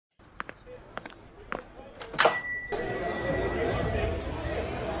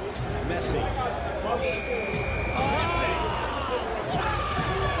Messi.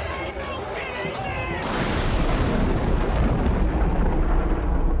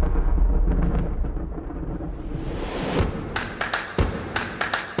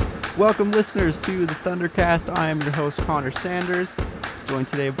 Welcome, listeners, to the Thundercast. I am your host, Connor Sanders, joined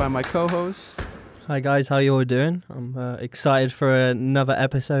today by my co-host. Hi guys, how you all doing? I'm excited for another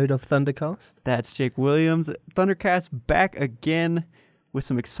episode of Thundercast. That's Jake Williams. Thundercast back again with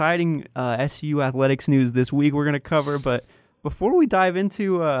some exciting SU athletics news this week we're going to cover. But before we dive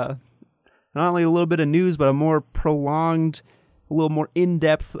into not only a little bit of news, but a more prolonged, a little more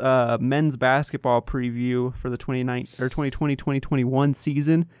in-depth men's basketball preview for the 2020-2021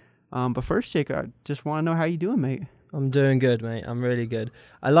 season. But first, Jake, I just want to know how you doing, mate. I'm doing good, mate. I'm really good.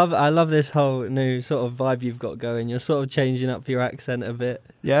 I love this whole new sort of vibe you've got going. You're sort of changing up your accent a bit.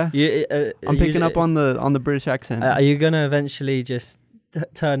 Yeah, I'm picking up on the British accent. Are you gonna eventually just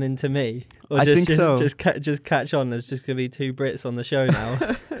turn into me, or I think so. Just catch on? There's just gonna be two Brits on the show now.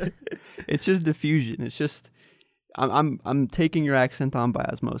 It's just diffusion. It's just I'm taking your accent on by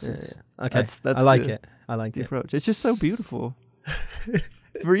osmosis. Yeah. Okay, that's I like it. I like the it. approach. It's just so beautiful.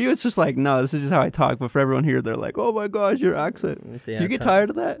 For you, it's just like, no, this is just how I talk. But for everyone here, they're like, oh my gosh, your accent. Yeah, do you get tired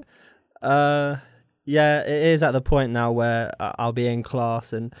of that? Yeah, it is at the point now where I'll be in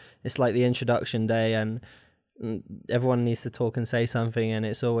class and it's like the introduction day and everyone needs to talk and say something, and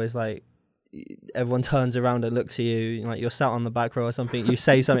it's always like everyone turns around and looks at you, like you're sat on the back row or something, you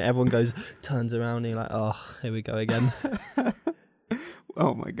say something, everyone turns around and you're like, oh, here we go again.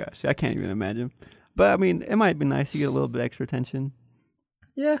 Oh my gosh, I can't even imagine. But I mean, it might be nice to get a little bit extra attention.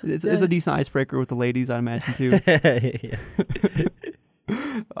 Yeah, it's a decent icebreaker with the ladies, I imagine, too.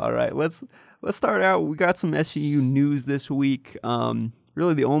 All right, let's start out. We got some SUU news this week.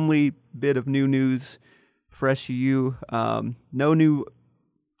 Really the only bit of new news for SUU. No new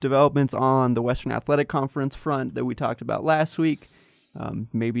developments on the Western Athletic Conference front that we talked about last week.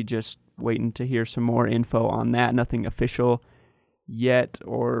 Maybe just waiting to hear some more info on that. Nothing official yet,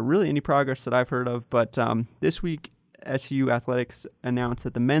 or really any progress that I've heard of. But this week, SU Athletics announced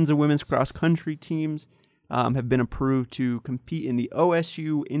that the men's and women's cross country teams have been approved to compete in the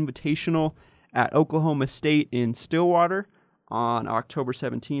OSU Invitational at Oklahoma State in Stillwater on October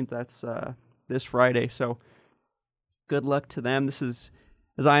 17th. That's this Friday. So good luck to them. This is,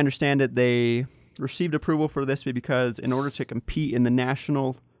 as I understand it, they received approval for this because in order to compete in the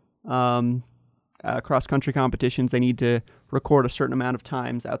national cross country competitions, they need to record a certain amount of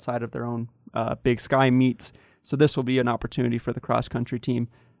times outside of their own Big Sky meets. So this will be an opportunity for the cross-country team.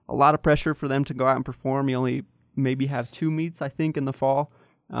 A lot of pressure for them to go out and perform. You only maybe have 2 meets, I think, in the fall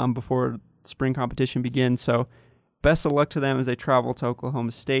before spring competition begins. So best of luck to them as they travel to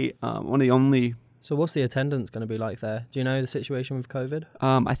Oklahoma State. One of the only... So what's the attendance going to be like there? Do you know the situation with COVID?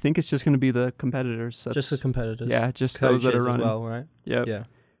 I think it's just going to be the competitors. Just the competitors? Yeah, just coaches those that are running. As well, right? Yep. Yeah.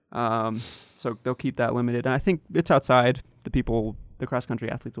 So they'll keep that limited. And I think it's outside. The cross-country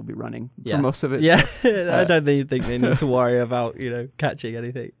athletes will be running for most of it. Yeah, so, I don't think they need to worry about, catching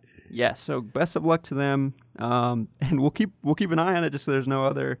anything. Yeah, so best of luck to them. And we'll keep an eye on it just so there's no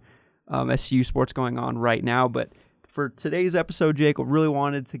other SU sports going on right now. But for today's episode, Jake, we really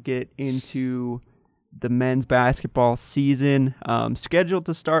wanted to get into the men's basketball season. Scheduled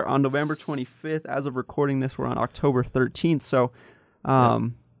to start on November 25th. As of recording this, we're on October 13th. So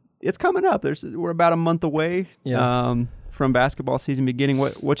it's coming up. We're about a month away. Yeah. From basketball season beginning.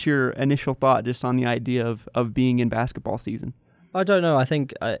 What's your initial thought just on the idea of being in basketball season? I don't know. I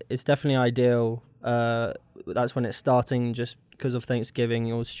think it's definitely ideal. That's when it's starting, just because of Thanksgiving,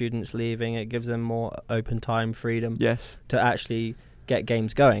 all students leaving. It gives them more open time, freedom to actually get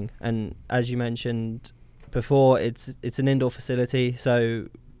games going. And as you mentioned before, it's an indoor facility, so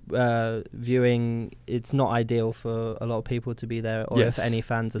viewing, it's not ideal for a lot of people to be there, or if any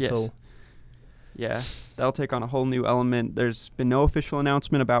fans at all. Yeah, that'll take on a whole new element. There's been no official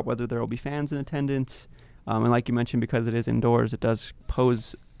announcement about whether there will be fans in attendance. And like you mentioned, because it is indoors, it does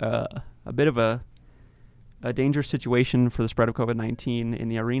pose a bit of a dangerous situation for the spread of COVID-19 in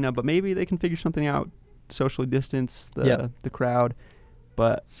the arena. But maybe they can figure something out, socially distance the crowd.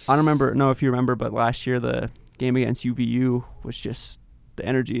 But I don't know if you remember, but last year the game against UVU was just, the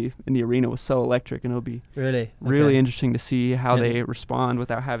energy in the arena was so electric, and it'll be really interesting to see how they respond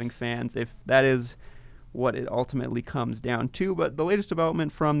without having fans, if that is what it ultimately comes down to. But the latest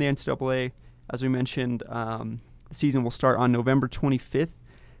development from the NCAA, as we mentioned, the season will start on November 25th.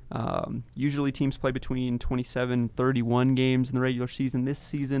 Usually teams play between 27 and 31 games in the regular season. This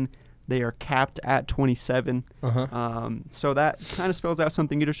season, they are capped at 27. So that kind of spells out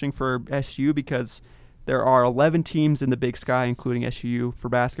something interesting for SU, because there are 11 teams in the Big Sky, including SU for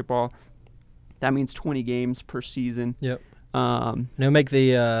basketball. That means 20 games per season. Yep. And it'll make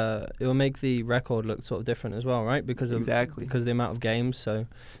the record look sort of different as well, right? Because of the amount of games. So it'll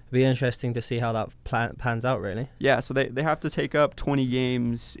be interesting to see how that pans out, really. Yeah. So they have to take up 20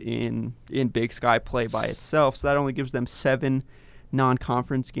 games in Big Sky play by itself. So that only gives them 7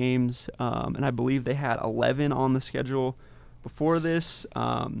 non-conference games, and I believe they had 11 on the schedule before this.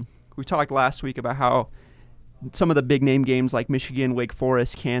 We talked last week about how some of the big name games like Michigan, Wake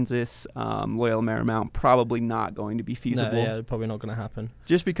Forest, Kansas, Loyola Marymount probably not going to be feasible. No, yeah, probably not going to happen.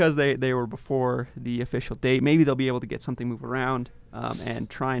 Just because they were before the official date. Maybe they'll be able to get something move around and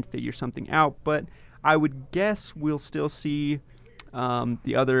try and figure something out. But I would guess we'll still see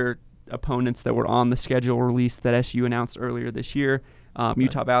the other opponents that were on the schedule released that SU announced earlier this year.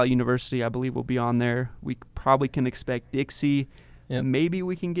 Utah Valley University, I believe, will be on there. We probably can expect Dixie. Yep. Maybe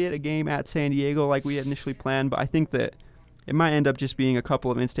we can get a game at San Diego like we had initially planned, but I think that it might end up just being a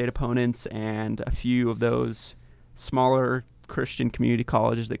couple of in-state opponents and a few of those smaller Christian community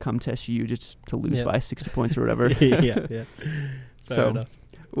colleges that come to SU just to lose by 60 points or whatever. yeah. Fair enough.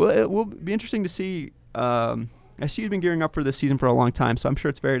 Well, it will be interesting to see. SU's been gearing up for this season for a long time, so I'm sure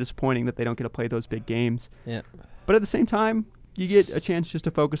it's very disappointing that they don't get to play those big games. Yeah. But at the same time, you get a chance just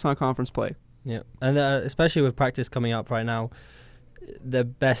to focus on conference play. Yeah, and especially with practice coming up right now, the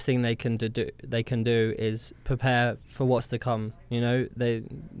best thing they can do is prepare for what's to come. You know,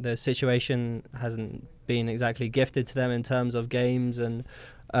 the situation hasn't been exactly gifted to them in terms of games and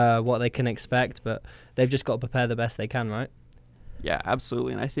what they can expect, but they've just got to prepare the best they can, right? Yeah,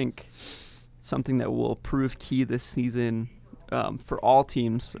 absolutely. And I think something that will prove key this season for all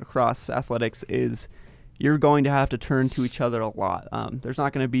teams across athletics is you're going to have to turn to each other a lot. There's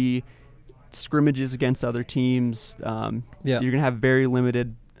not going to be scrimmages against other teams. You're going to have very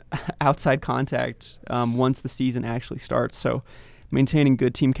limited outside contact once the season actually starts. So maintaining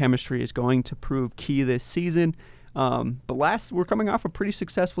good team chemistry is going to prove key this season. But we're coming off a pretty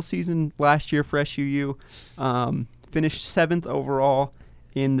successful season last year for SUU. Finished 7th overall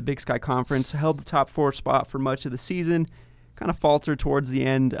in the Big Sky Conference, held the top 4 spot for much of the season, kind of faltered towards the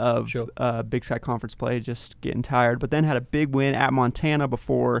end of Big Sky Conference play, just getting tired, but then had a big win at Montana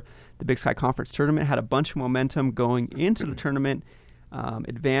before the Big Sky Conference tournament, had a bunch of momentum going into the tournament,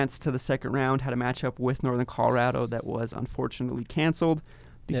 advanced to the second round, had a matchup with Northern Colorado that was unfortunately canceled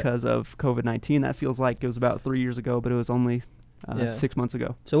because of COVID-19. That feels like it was about 3 years ago, but it was only 6 months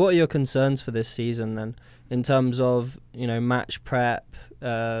ago. So what are your concerns for this season then, in terms of, match prep,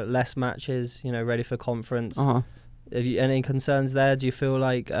 less matches, ready for conference? Have you any concerns there? Do you feel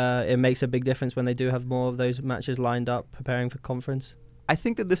like it makes a big difference when they do have more of those matches lined up preparing for conference? I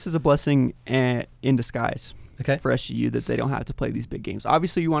think that this is a blessing in disguise for SUU that they don't have to play these big games.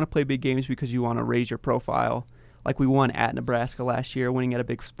 Obviously, you want to play big games because you want to raise your profile. Like we won at Nebraska last year, winning at a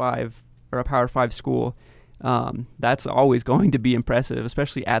Big 5 or a Power 5 school. That's always going to be impressive,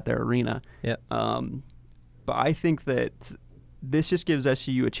 especially at their arena. Yeah. But I think that this just gives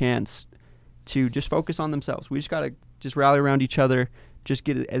SUU a chance to just focus on themselves. We just got to just rally around each other, just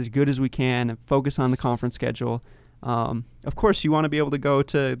get as good as we can, and focus on the conference schedule. Of course, you want to be able to go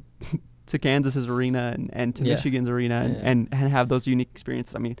to Kansas's arena and to Michigan's arena and have those unique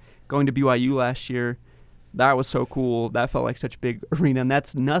experiences. I mean, going to BYU last year, that was so cool. That felt like such a big arena, and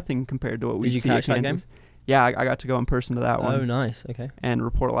that's nothing compared to what we see at Kansas. Did you catch that game? Yeah, I got to go in person to that one. Oh, nice. Okay. And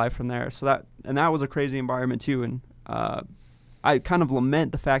report live from there. So that was a crazy environment too, and I kind of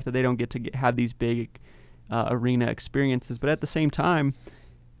lament the fact that they don't get to have these big arena experiences. But at the same time,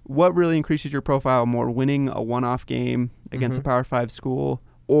 what really increases your profile more, winning a one-off game against a Power 5 school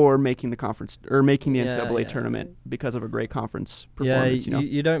or making the conference or making the NCAA tournament because of a great conference performance?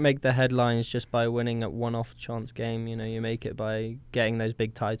 You don't make the headlines just by winning a one-off chance game. You make it by getting those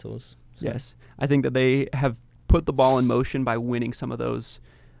big titles. So. Yes. I think that they have put the ball in motion by winning some of those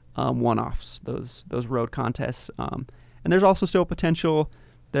one-offs, those road contests. And there's also still potential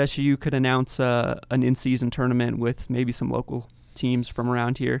that SUU could announce an in-season tournament with maybe some local teams from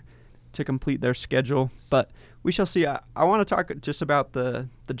around here to complete their schedule. But we shall see. I want to talk just about the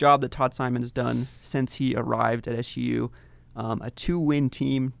job that Todd Simon has done since he arrived at SUU. A 2-win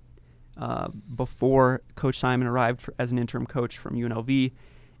team before Coach Simon arrived as an interim coach from UNLV.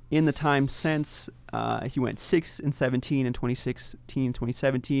 In the time since, he went 6-17 in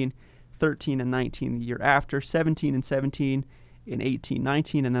 2016-2017, 13-19 the year after, 17-17 in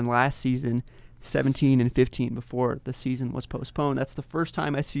 18-19, and then last season 17-15 before the season was postponed. That's the first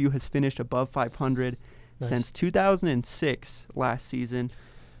time SUU has finished above 500 since 2006 last season.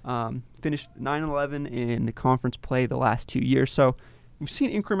 Finished 9-11 in the conference play the last 2 years. So we've seen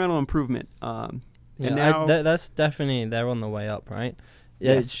incremental improvement. And now that's definitely, they're on the way up, right?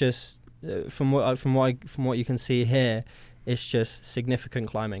 Yeah, yes. It's just from what you can see here, it's just significant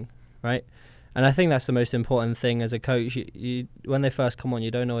climbing, right? And I think that's the most important thing as a coach. You when they first come on,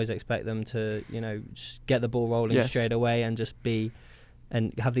 you don't always expect them to, just get the ball rolling straight away and just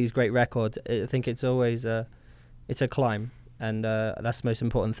and have these great records. I think it's always it's a climb, and that's the most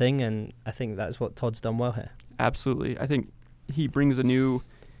important thing. And I think that's what Todd's done well here. Absolutely, I think he brings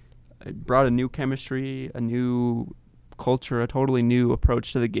brought a new chemistry, a new culture, a totally new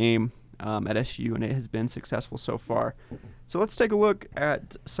approach to the game at SU, and it has been successful so far. So let's take a look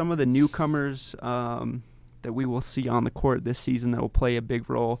at some of the newcomers that we will see on the court this season that will play a big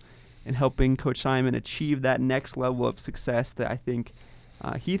role in helping Coach Simon achieve that next level of success that I think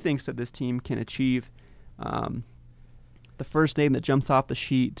he thinks that this team can achieve. The first name that jumps off the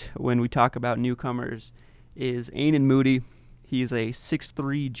sheet when we talk about newcomers is Ainan Moody. He's a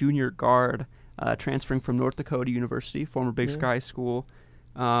 6'3" junior guard transferring from North Dakota University, former Big Sky school.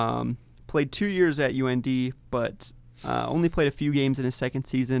 Played 2 years at UND, but only played a few games in his second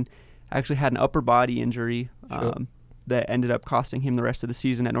season. Actually had an upper body injury that ended up costing him the rest of the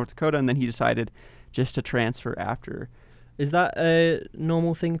season at North Dakota, and then he decided just to transfer after. Is that a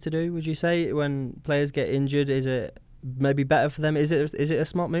normal thing to do, would you say, when players get injured? Is it maybe better for them? Is it a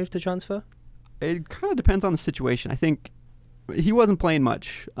smart move to transfer? It kind of depends on the situation. I think he wasn't playing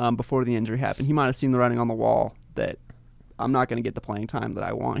much before the injury happened. He might have seen the writing on the wall that I'm not going to get the playing time that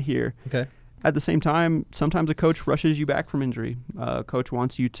I want here. Okay. At the same time, sometimes a coach rushes you back from injury. A coach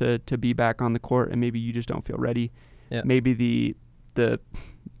wants you to be back on the court, and maybe you just don't feel ready. Yeah. Maybe the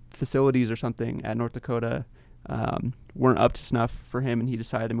facilities or something at North Dakota weren't up to snuff for him, and he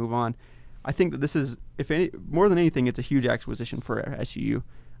decided to move on. I think that this is, more than anything, it's a huge acquisition for SUU.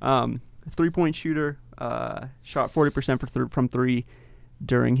 Three-point shooter, shot 40% from three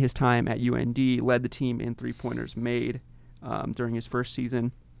during his time at UND, led the team in three-pointers made during his first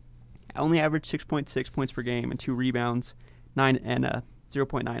season. Only averaged 6.6 points per game and 2 rebounds,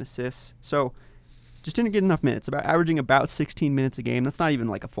 0.9 assists. So just didn't get enough minutes, averaging about 16 minutes a game. That's not even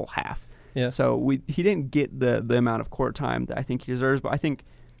like a full half. Yeah. So he didn't get the amount of court time that I think he deserves. But I think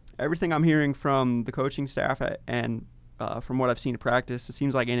everything I'm hearing from the coaching staff and from what I've seen in practice, it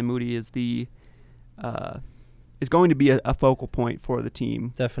seems like Ainan Moody is going to be a focal point for the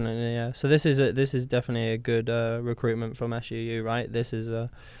team. Definitely, yeah. So this is definitely a good recruitment from SUU, right? This is a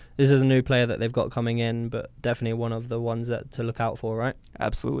new player that they've got coming in, but definitely one of the ones that to look out for, right?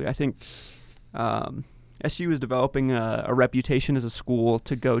 Absolutely. I think SU is developing a reputation as a school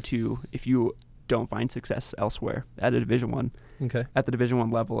to go to if you don't find success elsewhere at a Division I. Okay. At the Division I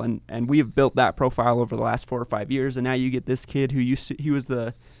level, and we have built that profile over the last 4 or 5 years, and now you get this kid he was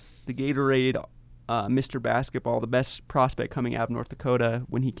the Gatorade Mr. Basketball, the best prospect coming out of North Dakota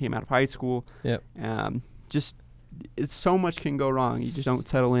when he came out of high school. Yep. It's so much can go wrong. You just don't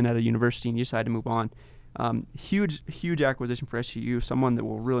settle in at a university and you decide to move on. Huge acquisition for SU, someone that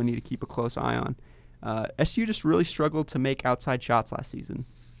we'll really need to keep a close eye on. SU just really struggled to make outside shots last season.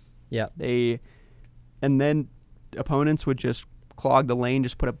 Yeah. And then opponents would just clog the lane,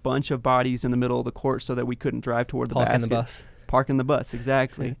 just put a bunch of bodies in the middle of the court so that we couldn't drive toward the basket. Parking the bus,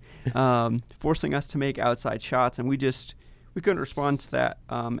 exactly. Forcing us to make outside shots, and we couldn't respond to that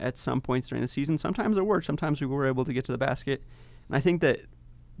at some points during the season. Sometimes it worked. Sometimes we were able to get to the basket. And I think that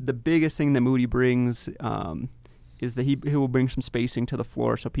the biggest thing that Moody brings is that he will bring some spacing to the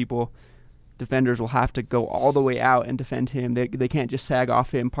floor, so defenders will have to go all the way out and defend him. They can't just sag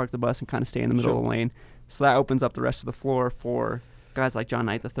off him, park the bus, and kind of stay in the middle of the lane. So that opens up the rest of the floor for guys like John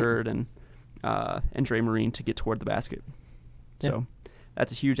Knight III and Dre Marine to get toward the basket. So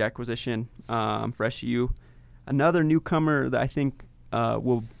that's a huge acquisition for SU. Another newcomer that I think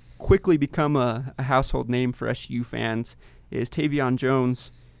will quickly become a household name for SU fans is Tavion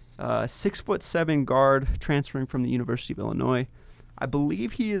Jones, 6'7" guard transferring from the University of Illinois. I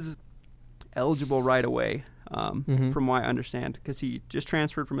believe he is eligible right away, from what I understand, because he just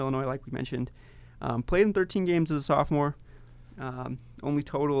transferred from Illinois, like we mentioned. Played in 13 games as a sophomore. Only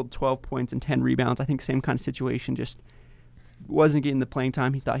totaled 12 points and 10 rebounds. I think same kind of situation, just wasn't getting the playing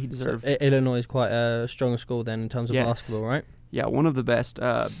time he thought he deserved. So Illinois is quite a strong school then in terms of basketball, right? Yeah, one of the best.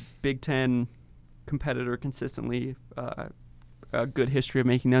 Big Ten competitor consistently. A good history of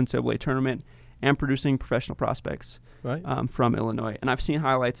making the NCAA tournament and producing professional prospects from Illinois. And I've seen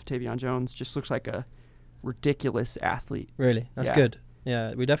highlights of Tavion Jones. Just looks like a ridiculous athlete. Really? That's good.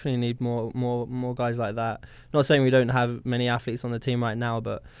 Yeah, we definitely need more guys like that. Not saying we don't have many athletes on the team right now,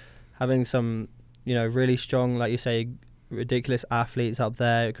 but having some, really strong, like you say, ridiculous athletes up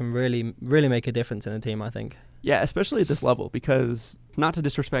there can really, really make a difference in a team, I think. Yeah, especially at this level, because not to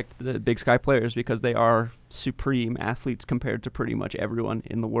disrespect the Big Sky players, because they are supreme athletes compared to pretty much everyone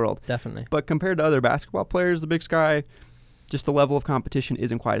in the world. Definitely. But compared to other basketball players, the Big Sky, just the level of competition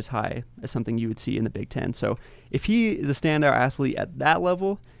isn't quite as high as something you would see in the Big Ten. So if he is a standout athlete at that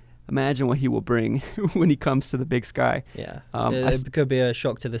level, imagine what he will bring when he comes to the Big Sky. Yeah, it could be a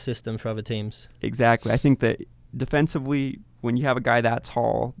shock to the system for other teams. Exactly. I think that defensively, when you have a guy that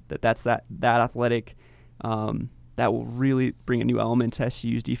tall, that's that athletic, that will really bring a new element to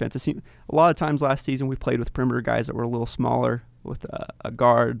SU's defense. A lot of times last season we played with perimeter guys that were a little smaller, with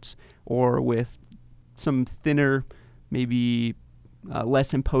guards, or with some thinner, maybe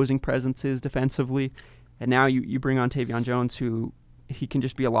less imposing presences defensively. And now you bring on Tavion Jones, who he can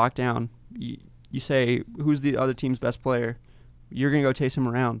just be a lockdown. You say, who's the other team's best player? You're going to go chase him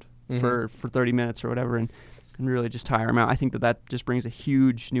around for 30 minutes or whatever and really just tire him out. I think that just brings a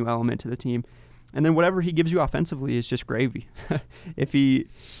huge new element to the team. And then whatever he gives you offensively is just gravy. If he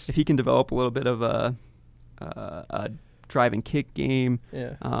can develop a little bit of a drive and kick game,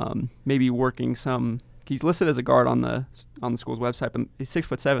 maybe working some. He's listed as a guard on the school's website, but he's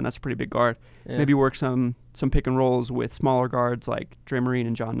 6'7". That's a pretty big guard. Yeah. Maybe work some pick and rolls with smaller guards like Dre Marine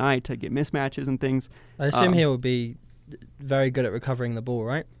and John Knight to get mismatches and things. I assume he will be very good at recovering the ball,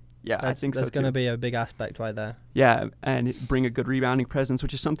 right? Yeah, I think that's going to be a big aspect right there. Yeah, and bring a good rebounding presence,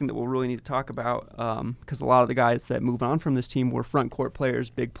 which is something that we'll really need to talk about, because a lot of the guys that move on from this team were front court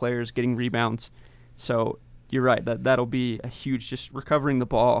players, big players, getting rebounds. So you're right, that'll be a huge. Just recovering the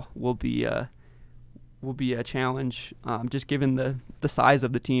ball will be a challenge, just given the size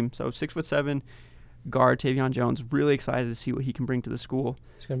of the team. So 6'7" guard Tavion Jones. Really excited to see what he can bring to the school.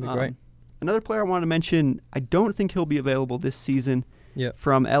 It's going to be great. Another player I want to mention, I don't think he'll be available this season. Yep.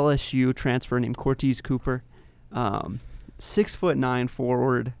 From LSU transfer named Cortez Cooper, 6'9"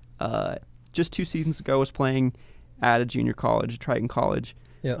 forward. Just 2 seasons ago was playing at a junior college, Triton College.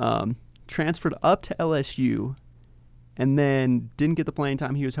 Yep. Transferred up to LSU, and then didn't get the playing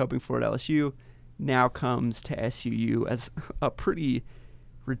time he was hoping for at LSU. Now comes to SUU as a pretty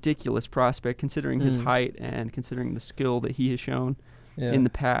ridiculous prospect, considering his height and considering the skill that he has shown in the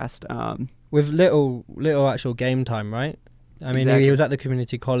past. With little actual game time, right? I mean, exactly. he was at the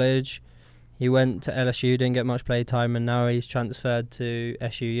community college. He went to LSU, didn't get much play time, and now he's transferred to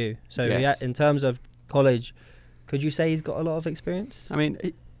SUU. So in terms of college, could you say he's got a lot of experience? I mean,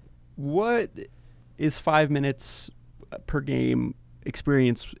 what is 5 minutes per game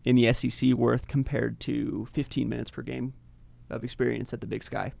experience in the SEC worth compared to 15 minutes per game of experience at the Big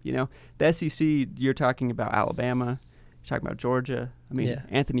Sky? You know, the SEC, you're talking about Alabama, you're talking about Georgia. I mean,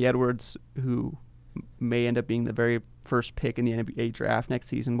 Anthony Edwards, who may end up being the very first pick in the NBA draft next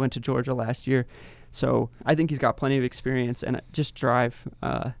season, went to Georgia last year. So I think he's got plenty of experience and just drive.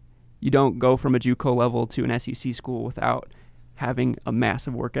 You don't go from a JUCO level to an SEC school without having a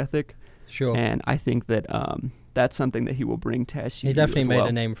massive work ethic. Sure. And I think that that's something that he will bring to SU. He definitely made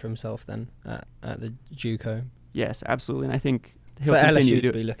a name for himself then at the JUCO. Yes, absolutely. And I think he'll for continue LSU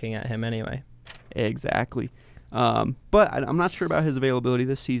to be looking at him anyway. Exactly. But I'm not sure about his availability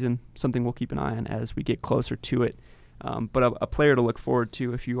this season. Something we'll keep an eye on as we get closer to it. But a player to look forward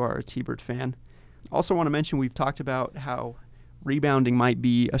to if you are a T-Bird fan. Also want to mention we've talked about how rebounding might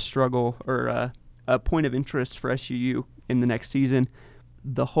be a struggle or a point of interest for SUU in the next season.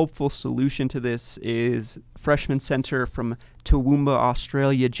 The hopeful solution to this is freshman center from Toowoomba,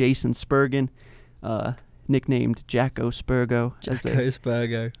 Australia, Jason Spurgeon, nicknamed Jacko Spurgo. Jacko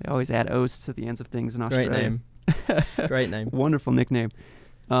Spurgo. They always add O's to the ends of things in Australia. Great name. Great name. Wonderful nickname.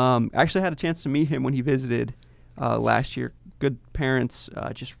 Actually had a chance to meet him when he visited last year. Good parents,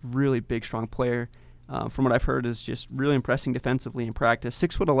 just really big, strong player. From what I've heard, is just really impressing defensively in practice.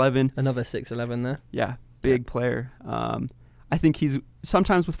 6'11". Another 6'11" there. Yeah, big player. I think he's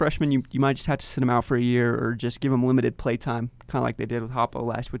sometimes with freshmen you might just have to sit him out for a year or just give him limited play time, kind of like they did with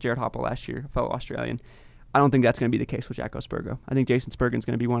Jared Hoppo last year, a fellow Australian. I don't think that's going to be the case with Jacko Spurgo. I think Jason Spurgeon's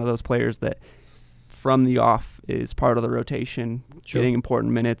going to be one of those players that from the off is part of the rotation, getting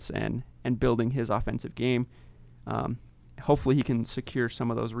important minutes and building his offensive game. Hopefully he can secure some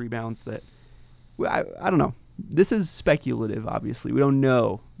of those rebounds that I don't know. This is speculative, obviously. We don't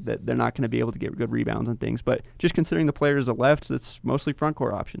know that they're not going to be able to get good rebounds and things, but just considering the players at left, it's mostly front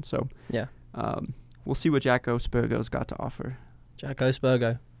court options. So we'll see what Jacko Spurgo's got to offer. Jacko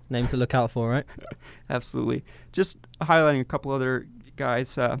Spurgo, name to look out for, right? Absolutely. Just highlighting a couple other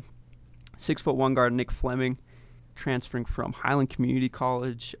guys. 6'1" guard Nick Fleming, transferring from Highland Community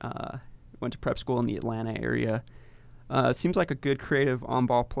College, went to prep school in the Atlanta area. Seems like a good creative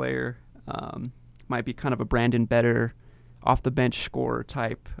on-ball player. Might be kind of a Brandon Better off the bench scorer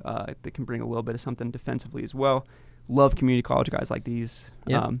type that can bring a little bit of something defensively as well. Love community college guys like these.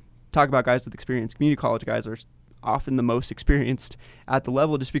 Yep. Talk about guys with experience. Community college guys are often the most experienced at the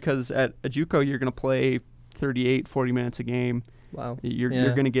level, just because at a JUCO you're going to play 38, 40 minutes a game. Wow. You're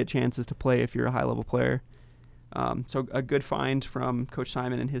going to get chances to play if you're a high-level player. So a good find from Coach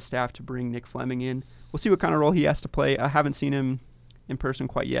Simon and his staff to bring Nick Fleming in. We'll see what kind of role he has to play. I haven't seen him in person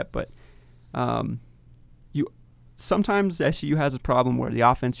quite yet, but sometimes SU has a problem where the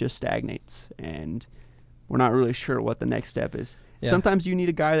offense just stagnates, and we're not really sure what the next step is. Yeah. Sometimes you need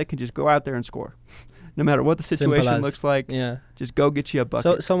a guy that can just go out there and score. No matter what the situation looks like, just go get you a bucket.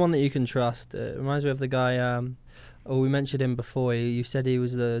 So someone that you can trust. It reminds me of the guy, we mentioned him before. You said he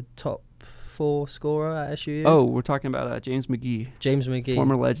was the top 4 scorer at SU. Oh, we're talking about James McGee. James McGee.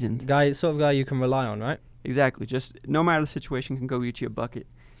 Former legend. Sort of guy you can rely on, right? Exactly. Just no matter the situation, can go get you a bucket.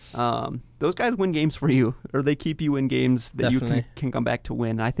 Those guys win games for you, or they keep you in games that you can come back to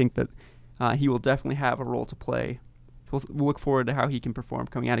win. I think that he will definitely have a role to play. We'll look forward to how he can perform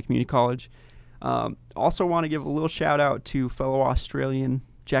coming out of community college. Also want to give a little shout out to fellow Australian,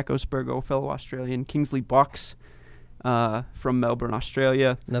 Jack Osbergo, fellow Australian, Kingsley Bucks from Melbourne,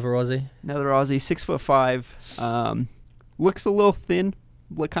 Australia. Another Aussie, 6'5". Looks a little thin,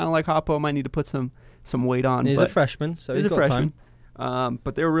 kind of like Hoppo. Might need to put some weight on. He's a freshman, so he's got time.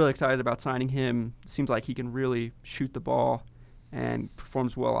 But they were really excited about signing him. Seems like he can really shoot the ball and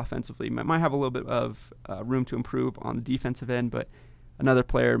performs well offensively. Might have a little bit of room to improve on the defensive end, but another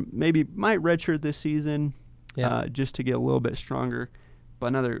player maybe might redshirt this season just to get a little bit stronger. But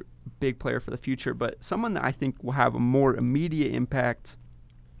another big player for the future. But someone that I think will have a more immediate impact,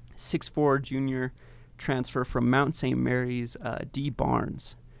 6'4" junior transfer from Mount St. Mary's, D.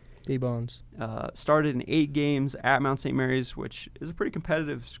 Barnes. D. Barnes. Started in 8 games at Mount St. Mary's, which is a pretty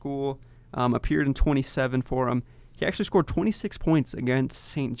competitive school. Appeared in 27 for him. He actually scored 26 points against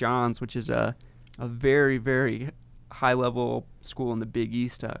St. John's, which is a very, very high-level school in the Big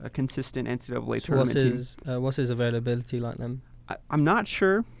East, a consistent NCAA tournament team. What's his availability like then? I'm not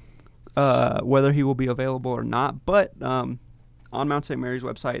sure whether he will be available or not, but on Mount St. Mary's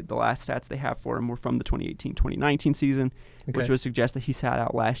website, the last stats they have for him were from the 2018-2019 season, which would suggest that he sat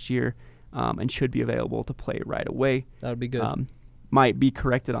out last year and should be available to play right away. That would be good. Might be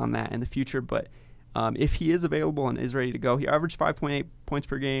corrected on that in the future, but if he is available and is ready to go, he averaged 5.8 points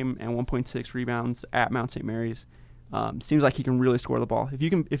per game and 1.6 rebounds at Mount St. Mary's. Seems like he can really score the ball. If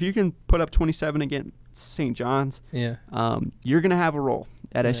you can put up 27 against St. John's, you're gonna have a role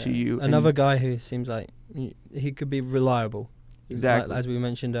at SUU. Another guy who seems like he could be reliable. Exactly, like, as we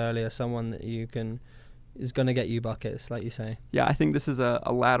mentioned earlier, someone that is gonna get you buckets, like you say. Yeah, I think this is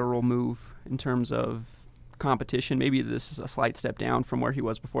a lateral move in terms of competition. Maybe this is a slight step down from where he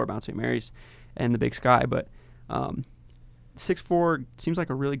was before Mount St. Mary's and the Big Sky, but 6'4", seems like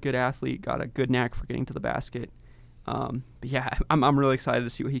a really good athlete. Got a good knack for getting to the basket. But yeah, I'm really excited to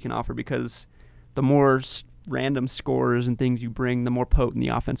see what he can offer, because the more random scores and things you bring, the more potent the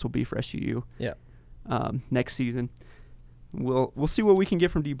offense will be for SUU. Yeah. Next season, we'll see what we can get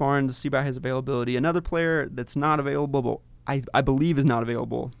from D. Barnes. See about his availability. Another player that's not available, but I believe is not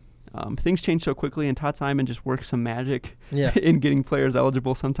available. Things change so quickly, and Todd Simon just works some magic in getting players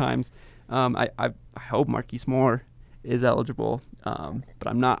eligible sometimes. I hope Marquise Moore is eligible,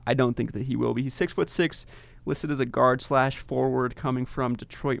 but I don't think that he will be. He's 6'6", listed as a guard/forward, coming from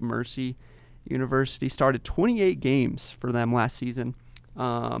Detroit Mercy University. Started 28 games for them last season,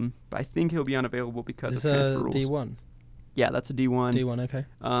 but I think he'll be unavailable because of transfer rules. D1? Yeah, that's a D1. D1, okay.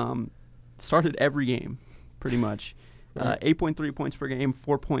 Started every game, pretty much. Right. 8.3 points per game,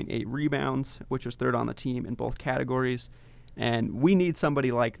 4.8 rebounds, which was third on the team in both categories. And we need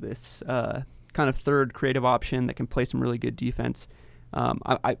somebody like this, kind of third creative option that can play some really good defense.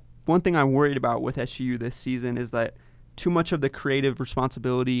 One thing I'm worried about with SU this season is that too much of the creative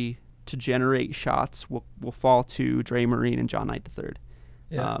responsibility to generate shots will fall to Dre Marine and John Knight III,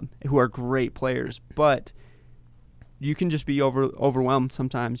 who are great players. But you can just be overwhelmed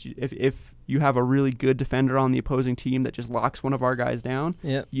sometimes. If you have a really good defender on the opposing team that just locks one of our guys down,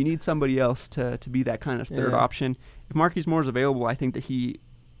 you need somebody else to be that kind of third option. If Marquise Moore is available, I think that he,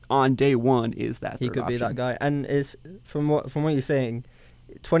 on day one, is that third option. He could be that guy. And is from what you're saying,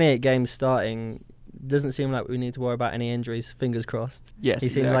 28 games starting, doesn't seem like we need to worry about any injuries. Fingers crossed. Yes, he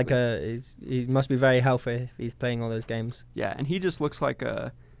seems like he must be very healthy if he's playing all those games. Yeah, and he just looks like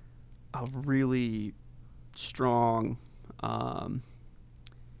a really strong, one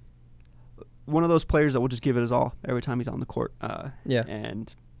of those players that will just give it his all every time he's on the court.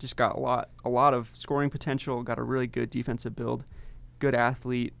 And just got a lot of scoring potential. Got a really good defensive build. Good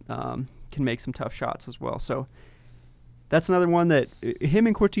athlete. Can make some tough shots as well. So that's another one that him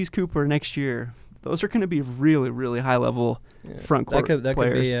and Cortez Cooper next year, those are going to be really, really high-level front court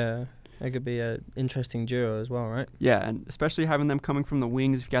players. That could be a interesting duo as well, right? Yeah, and especially having them coming from the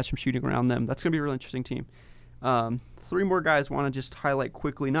wings, if you got some shooting around them, that's going to be a really interesting team. 3 more guys want to just highlight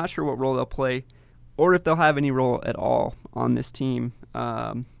quickly. Not sure what role they'll play or if they'll have any role at all on this team.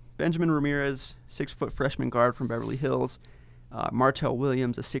 Benjamin Ramirez, 6-foot freshman guard from Beverly Hills. Martell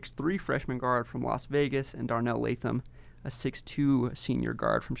Williams, a 6'3 freshman guard from Las Vegas. And Darnell Latham, a 6'2 senior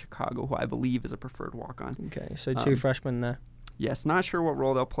guard from Chicago, who I believe is a preferred walk-on. Okay, so 2 freshmen there. Yes, not sure what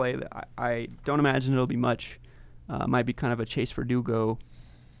role they'll play. I don't imagine it'll be much. Might be kind of a Chase Verdugo,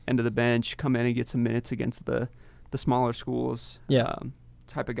 end of the bench, come in and get some minutes against the smaller schools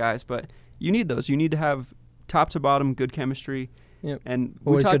type of guys. But you need those. You need to have top to bottom good chemistry. Yep. And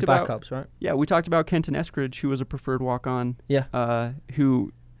always good backups, right? Yeah, we talked about Kenton Eskridge, who was a preferred walk-on. Yeah.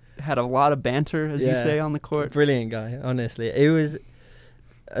 Who had a lot of banter, as you say, on the court. Brilliant guy, honestly. It was,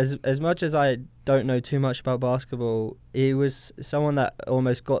 as much as I don't know too much about basketball, he was someone that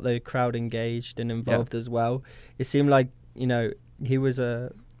almost got the crowd engaged and involved as well. It seemed like, he was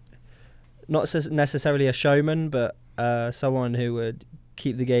not necessarily a showman, but someone who would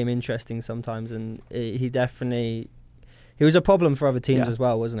keep the game interesting sometimes. And he was a problem for other teams as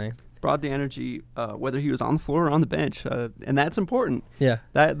well, wasn't he? Brought the energy, whether he was on the floor or on the bench, and that's important. Yeah,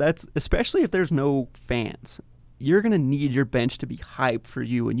 that's especially if there's no fans. You're gonna need your bench to be hyped for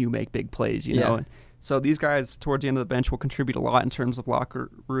you when you make big plays, you know. And so these guys towards the end of the bench will contribute a lot in terms of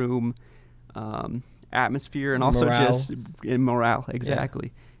locker room atmosphere and also just in morale,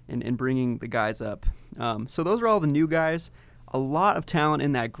 exactly, and bringing the guys up. So those are all the new guys. A lot of talent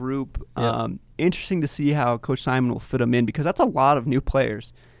in that group. Interesting to see how Coach Simon will fit them in, because that's a lot of new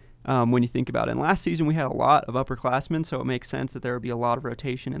players. When you think about it. And last season we had a lot of upperclassmen, so it makes sense that there would be a lot of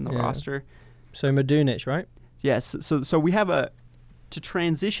rotation in the roster. So Madunic, right? Yes. So we have to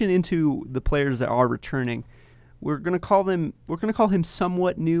transition into the players that are returning. We're gonna call him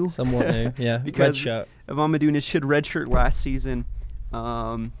somewhat new. Somewhat new, yeah. Because redshirt. Ivan Madunic should redshirt last season.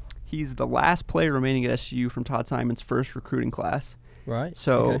 He's the last player remaining at SU from Todd Simon's first recruiting class. Right.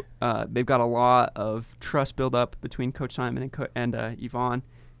 So they've got a lot of trust build up between Coach Simon and Yvonne,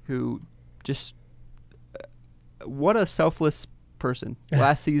 who just what a selfless person.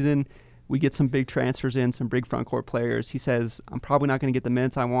 Last season, we get some big transfers in, some big front court players. He says, I'm probably not going to get the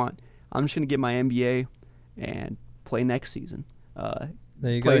minutes I want. I'm just going to get my MBA and play next season. There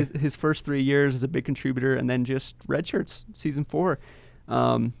you plays go. His first 3 years as a big contributor, and then just redshirts season 4.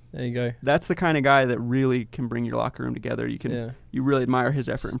 There you go. That's the kind of guy that really can bring your locker room together. You really admire his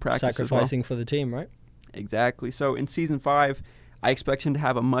effort in practice. Sacrificing for the team, right? Exactly. So in season 5, I expect him to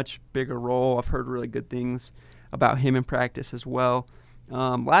have a much bigger role. I've heard really good things about him in practice as well.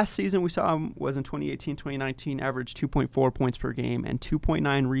 Last season we saw him was in 2018-2019, averaged 2.4 points per game and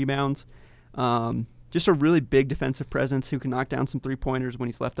 2.9 rebounds. Just a really big defensive presence who can knock down some three-pointers when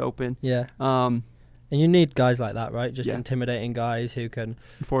he's left open. Yeah. And you need guys like that, right? Just intimidating guys who can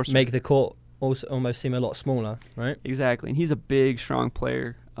make the court also almost seem a lot smaller, right? Exactly. And he's a big, strong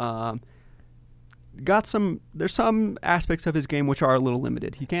player. There's some aspects of his game which are a little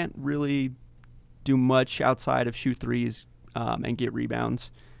limited. He can't really do much outside of shoot threes and get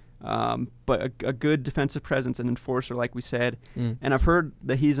rebounds. But a good defensive presence, an enforcer, like we said. And I've heard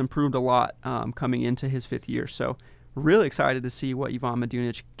that he's improved a lot coming into his 5th year. So really excited to see what Ivan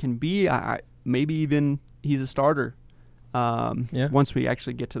Madunic can be. Maybe even he's a starter once we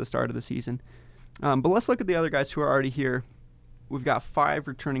actually get to the start of the season. But let's look at the other guys who are already here. We've got 5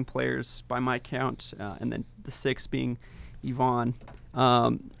 returning players by my count, and then the 6th being Yvonne.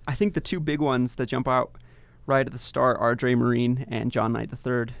 I think the 2 big ones that jump out right at the start are Dre Marine and John Knight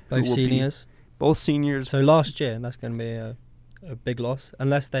III. Both seniors? Both seniors. So last year, that's going to be a big loss.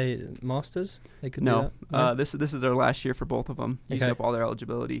 Unless they Masters, they could do that. No, this is their last year for both of them. Used up all their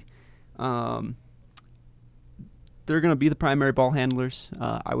eligibility. They're going to be the primary ball handlers.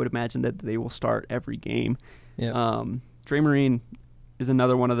 I would imagine that they will start every game. Yeah. Dre Marine is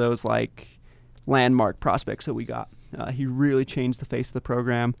another one of those landmark prospects that we got. He really changed the face of the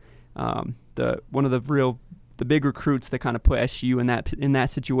program. One of the big recruits that kind of put SU in that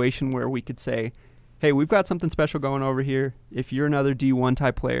situation where we could say, hey, we've got something special going over here. If you're another D1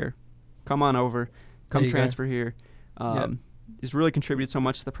 type player, come on over, come transfer here. He's really contributed so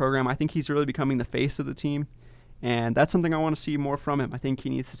much to the program. I think he's really becoming the face of the team, and that's something I want to see more from him. I think he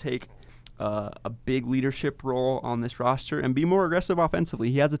needs to take a big leadership role on this roster and be more aggressive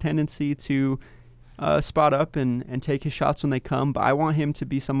offensively. He has a tendency to spot up and take his shots when they come, but I want him to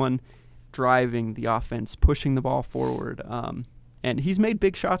be someone driving the offense, pushing the ball forward. And he's made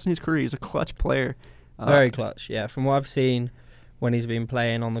big shots in his career. He's a clutch player. Very clutch, yeah. From what I've seen when he's been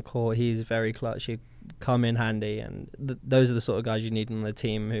playing on the court, he's very clutch. He come in handy, and those are the sort of guys you need on the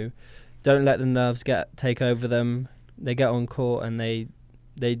team who don't let the nerves take over them. They get on court and they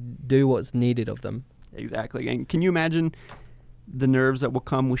do what's needed of them. Exactly. And can you imagine the nerves that will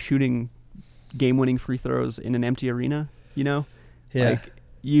come with shooting game-winning free throws in an empty arena? You know, like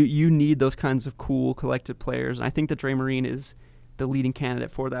you need those kinds of cool, collected players. And I think that Dre Marine is the leading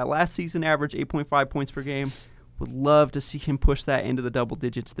candidate for that. Last season, averaged 8.5 points per game. Would love to see him push that into the double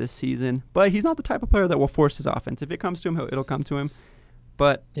digits this season. But he's not the type of player that will force his offense. If it comes to him, it'll come to him.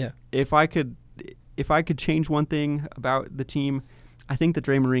 But if I could change one thing about the team, I think that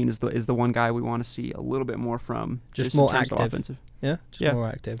Dre Marine is the one guy we want to see a little bit more from. Just more active. Offensive. Yeah, more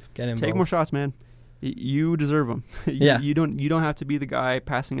active. Get involved. Take more shots, man. You deserve them. You don't have to be the guy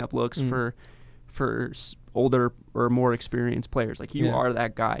passing up looks for older or more experienced players. Like, you are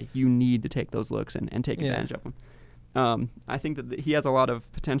that guy. You need to take those looks and take advantage of them. I think that he has a lot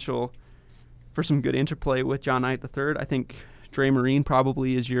of potential for some good interplay with John Knight III. I think Dre Marine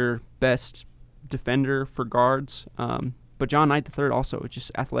probably is your best defender for guards. But John Knight III also,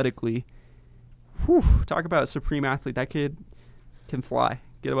 just athletically, talk about a supreme athlete. That kid can fly,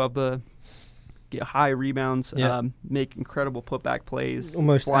 get high rebounds, make incredible putback plays,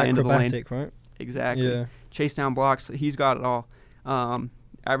 almost fly into the lane. Right? Exactly. Yeah. Chase down blocks. He's got it all.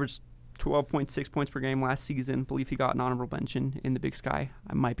 Averaged 12.6 points per game last season. Believe he got an honorable mention in the Big Sky.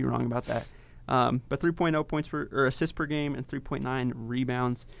 I might be wrong about that. But 3.0 points or assists per game and 3.9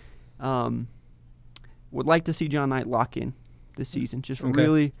 rebounds. Would like to see John Knight lock in this season. Just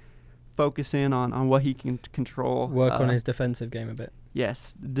really focus in on what he can control. Work on his defensive game a bit.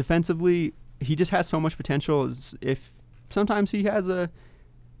 Yes. Defensively, he just has so much potential. If sometimes he has a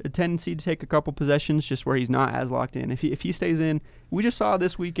tendency to take a couple possessions just where he's not as locked in. If he stays in, we just saw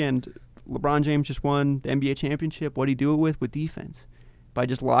this weekend, LeBron James just won the NBA championship. What did he do it with defense? By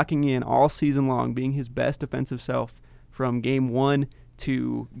just locking in all season long, being his best defensive self from game 1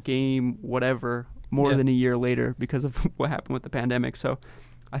 to game whatever, more than a year later because of what happened with the pandemic. So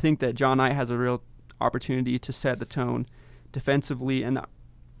I think that John Knight has a real opportunity to set the tone defensively, and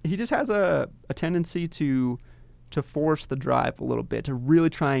he just has a tendency to force the drive a little bit, to really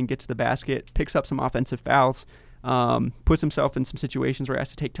try and get to the basket, picks up some offensive fouls, puts himself in some situations where he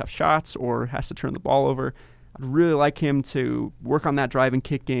has to take tough shots or has to turn the ball over. I'd really like him to work on that drive and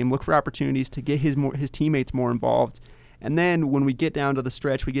kick game, look for opportunities to get his teammates more involved. And then when we get down to the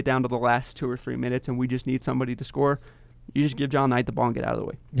stretch, we get down to the last 2 or 3 minutes and we just need somebody to score, you just give John Knight the ball and get out of the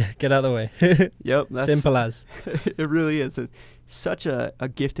way. Yeah, get out of the way. Yep. That's simple as. It really is. Such a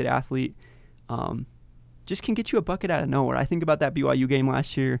gifted athlete. Just can get you a bucket out of nowhere. I think about that BYU game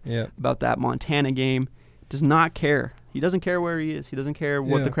last year, about that Montana game. Does not care. He doesn't care where he is. He doesn't care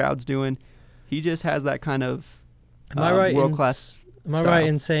what the crowd's doing. He just has that kind of world-class Am I right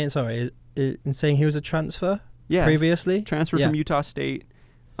in saying, he was a transfer previously? Transfer from Utah State.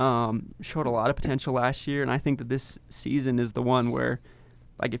 Showed a lot of potential last year, and I think that this season is the one where,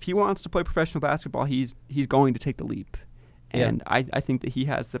 like, if he wants to play professional basketball, he's going to take the leap. And I think that he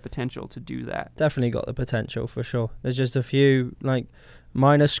has the potential to do that. Definitely got the potential for sure. There's just a few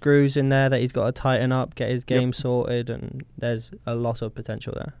minor screws in there that he's got to tighten up, get his game sorted, and there's a lot of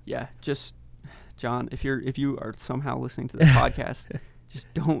potential there. Yeah, just John, if you are somehow listening to this podcast,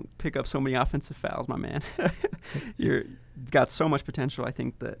 just don't pick up so many offensive fouls, my man. You're got so much potential. I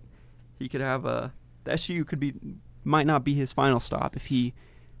think that he could have the SU might not be his final stop if he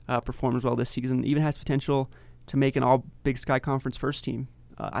performs well this season. Even has potential to make an all Big Sky Conference first team.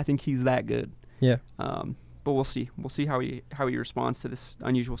 I think he's that good. Yeah. But we'll see. We'll see how he responds to this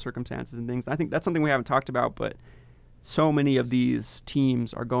unusual circumstances and things. I think that's something we haven't talked about, but so many of these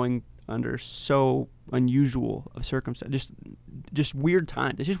teams are going under so unusual of circumstances, just weird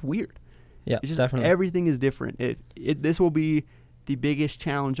times. It's just weird. Yeah, it's just definitely. Everything is different. This will be the biggest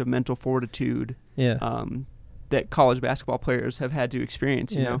challenge of mental fortitude. Yeah. That college basketball players have had to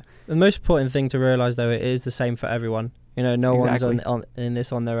experience. You know, the most important thing to realize though, it is the same for everyone. You know, no one's in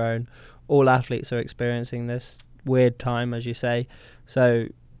this on their own. All athletes are experiencing this weird time, as you say. So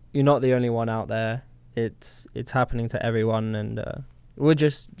you're not the only one out there. It's happening to everyone, and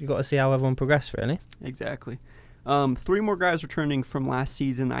you got to see how everyone progresses, really. Exactly. 3 more guys returning from last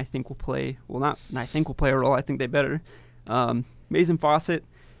season I think will play. Well, I think will play a role. I think they better. Mason Fawcett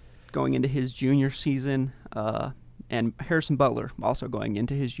going into his junior season, and Harrison Butler also going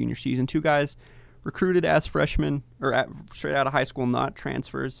into his junior season. 2 guys recruited as freshmen or straight out of high school, not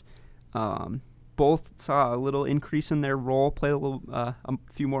transfers. Both saw a little increase in their role, played a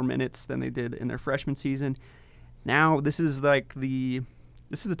few more minutes than they did in their freshman season. Now this is the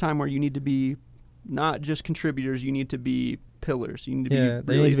time where you need to be not just contributors. You need to be pillars. You need to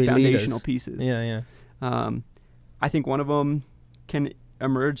be really need to be foundational leaders. Pieces. Yeah. I think one of them can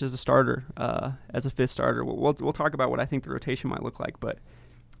emerge as a starter, as a fifth starter. We'll talk about what I think the rotation might look like, but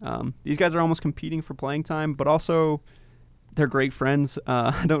these guys are almost competing for playing time, but also they're great friends.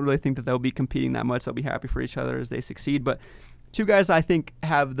 I don't really think that they'll be competing that much. They'll be happy for each other as they succeed, but two guys I think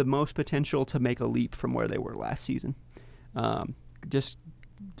have the most potential to make a leap from where they were last season. Just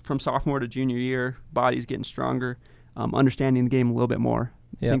from sophomore to junior year, body's getting stronger, understanding the game a little bit more.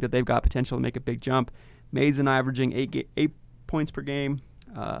 I think that they've got potential to make a big jump. Mason averaging 8 points per game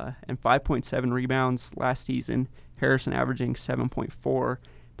and 5.7 rebounds last season. Harrison averaging 7.4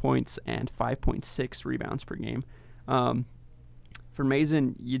 points and 5.6 rebounds per game. For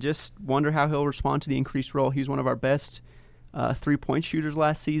Mason, you just wonder how he'll respond to the increased role. He was one of our best 3-point shooters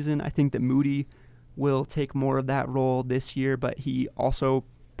last season. I think that Moody will take more of that role this year, but he also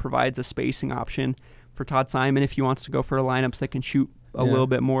provides a spacing option for Todd Simon if he wants to go for lineups that can shoot a little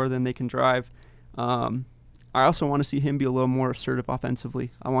bit more than they can drive. I also want to see him be a little more assertive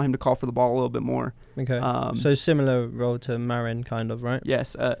offensively. I want him to call for the ball a little bit more. Okay. So similar role to Marin, kind of, right?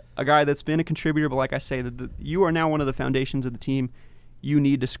 Yes. A guy that's been a contributor, but like I say, you are now one of the foundations of the team. You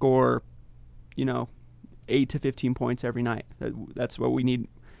need to score, 8 to 15 points every night. That's what we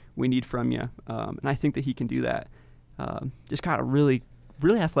need from you. And I think that he can do that. Just got a really,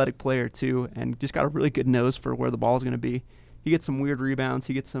 really athletic player, too, and just got a really good nose for where the ball's going to be. He gets some weird rebounds.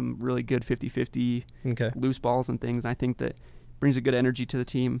 He gets some really good 50-50 loose balls and things. I think that brings a good energy to the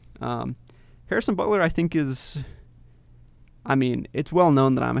team. Harrison Butler, I think, it's well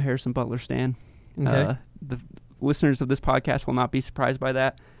known that I'm a Harrison Butler stan. Okay. The listeners of this podcast will not be surprised by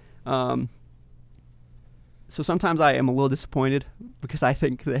that. So sometimes I am a little disappointed because I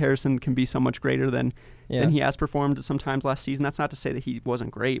think that Harrison can be so much greater than he has performed sometimes last season. That's not to say that he wasn't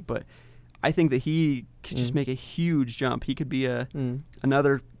great, but I think that he could just make a huge jump. He could be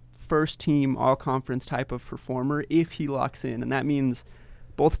another first-team all-conference type of performer if he locks in, and that means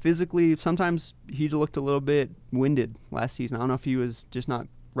both physically. Sometimes he looked a little bit winded last season. I don't know if he was just not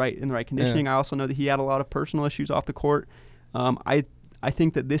right in the right conditioning. I also know that he had a lot of personal issues off the court. I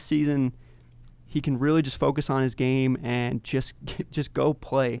think that this season he can really just focus on his game and just go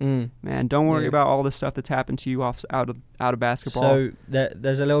play. Man, don't worry about all the stuff that's happened to you out of basketball. So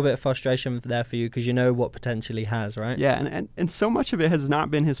there's a little bit of frustration there for you because you know what potential he has, right? Yeah, and so much of it has not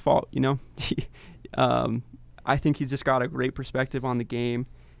been his fault, I think he's just got a great perspective on the game,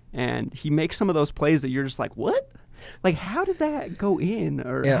 and he makes some of those plays that you're just like, what? Like, how did that go in?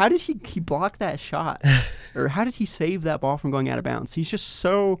 Or how did he block that shot? Or how did he save that ball from going out of bounds? He's just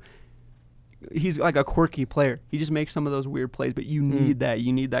he's like a quirky player. He just makes some of those weird plays, but you need that.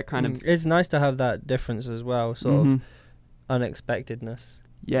 You need that kind of... It's nice to have that difference as well, sort of unexpectedness.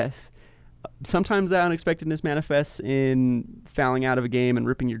 Yes. Sometimes that unexpectedness manifests in fouling out of a game and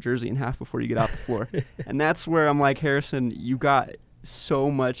ripping your jersey in half before you get off the floor. And that's where I'm like, Harrison, you got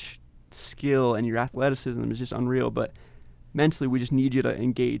so much skill and your athleticism is just unreal, but mentally we just need you to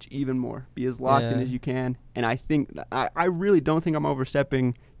engage even more. Be as locked in as you can. And I think... I really don't think I'm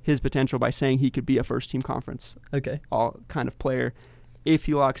overstepping his potential by saying he could be a first-team conference all kind of player if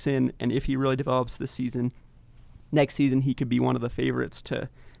he locks in and if he really develops this season. Next season, he could be one of the favorites to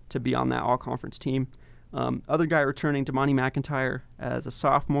be on that all-conference team. Other guy returning, Damani McIntyre as a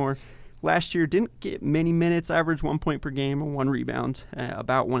sophomore. Last year, didn't get many minutes, averaged 1 point per game and 1 rebound,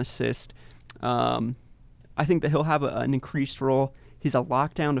 about 1 assist. I think that he'll have an increased role. He's a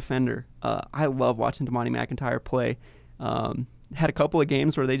lockdown defender. I love watching Damani McIntyre play. Had a couple of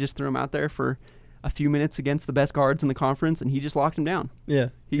games where they just threw him out there for a few minutes against the best guards in the conference, and he just locked him down. Yeah,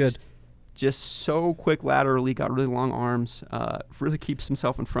 He's just so quick laterally, got really long arms, really keeps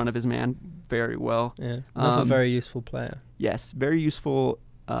himself in front of his man very well. Yeah, another very useful player. Yes, very useful.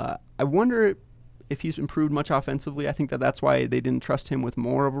 I wonder if he's improved much offensively. I think that's why they didn't trust him with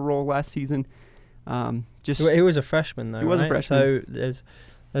more of a role last season. He was a freshman, though, He was a freshman. So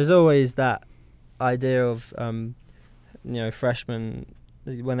there's always that idea of... freshmen,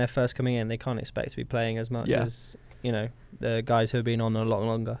 when they're first coming in, they can't expect to be playing as much as, the guys who have been on a lot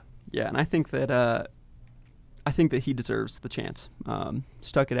longer. Yeah, and I think that he deserves the chance.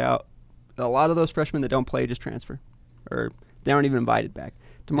 Stuck it out. A lot of those freshmen that don't play just transfer, or they aren't even invited back.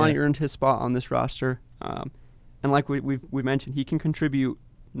 Damani earned his spot on this roster, and like we mentioned, he can contribute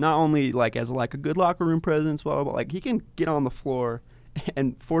not only like as like a good locker room presence, but like he can get on the floor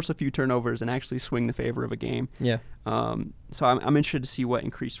and force a few turnovers and actually swing the favor of a game. Yeah. So I'm interested to see what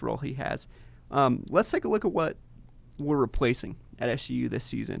increased role he has. Let's take a look at what we're replacing at SUU this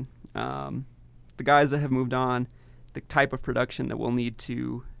season. The guys that have moved on, the type of production that we'll need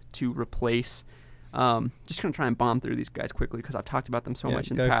to replace. Just going to try and bomb through these guys quickly because I've talked about them so much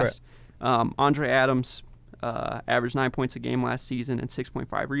in the past. Andre Adams averaged 9 points a game last season and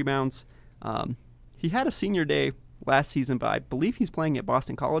 6.5 rebounds. He had a senior day last season, but I believe he's playing at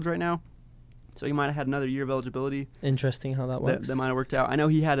Boston College right now. So he might have had another year of eligibility. Interesting how that works. That might have worked out. I know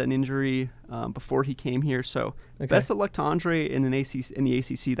he had an injury before he came here, so best of luck to Andre in the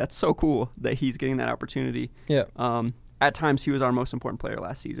ACC. That's so cool that he's getting that opportunity. Yeah. At times, he was our most important player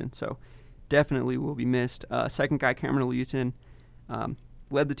last season, so definitely will be missed. Second guy, Cameron Luton,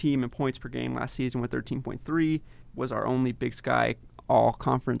 led the team in points per game last season with 13.3, was our only Big Sky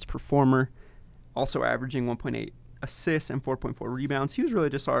all-conference performer, also averaging 1.8 assists and 4.4 rebounds. He was really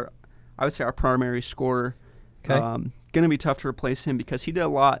just our primary scorer. Okay. Going to be tough to replace him because he did a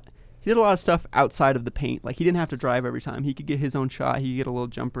lot of stuff outside of the paint. Like, he didn't have to drive every time. He could get his own shot. He could get a little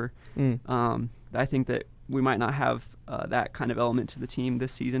jumper. I think that we might not have that kind of element to the team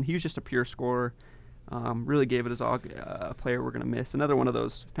this season. He was just a pure scorer. Really gave it his all. A player we're going to miss. Another one of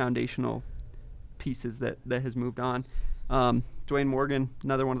those foundational pieces that has moved on. Dwayne Morgan,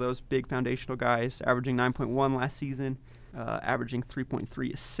 another one of those big foundational guys, averaging 9.1 last season, averaging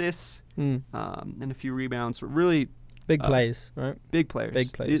 3.3 assists, and a few rebounds. Really big plays, right? Big players.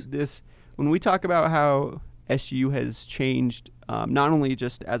 Big plays. This when we talk about how SU has changed, not only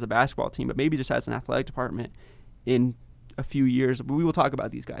just as a basketball team, but maybe just as an athletic department in a few years. But we will talk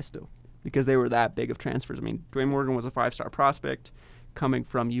about these guys still because they were that big of transfers. I mean, Dwayne Morgan was a 5-star prospect coming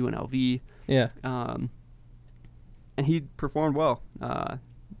from UNLV. Yeah. And he performed well.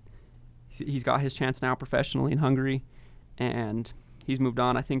 He's got his chance now professionally in Hungary, and he's moved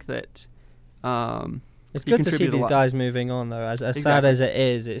on. I think that it's good to see these guys moving on, though. As sad as it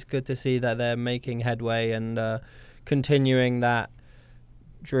is, it's good to see that they're making headway and continuing that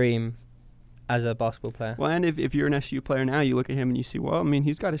dream as a basketball player. Well, and if you're an SU player now, you look at him and you see, well, I mean,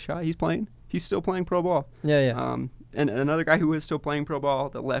 he's got a shot. He's playing. He's still playing pro ball. Yeah. And another guy who is still playing pro ball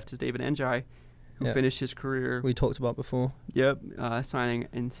that left is David Njai, who finished his career. We talked about before. Yep, signing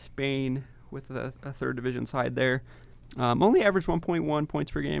in Spain with a third division side there. Only averaged 1.1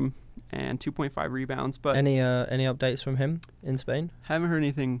 points per game and 2.5 rebounds. But any updates from him in Spain? Haven't heard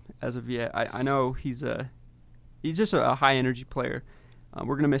anything as of yet. I know he's just a high energy player.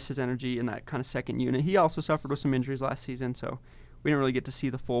 We're gonna miss his energy in that kind of second unit. He also suffered with some injuries last season, so we didn't really get to see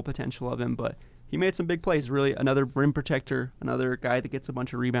the full potential of him. But he made some big plays. Really, another rim protector, another guy that gets a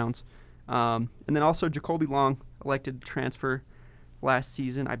bunch of rebounds. And then also Jacoby Long elected to transfer last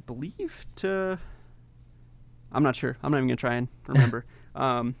season, I believe, I'm not sure. I'm not even going to try and remember.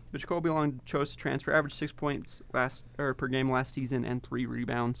 But Jacoby Long chose to transfer, averaged 6 points per game last season and 3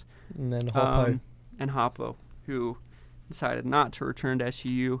 rebounds. And then Hoppo, who decided not to return to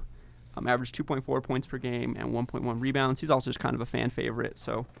SUU, averaged 2.4 points per game and 1.1 rebounds. He's also just kind of a fan favorite,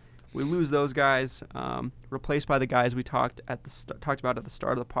 so we lose those guys, replaced by the guys we talked about at the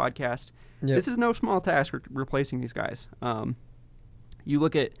start of the podcast. Yep. This is no small task replacing these guys. You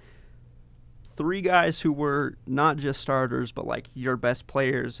look at 3 guys who were not just starters, but like your best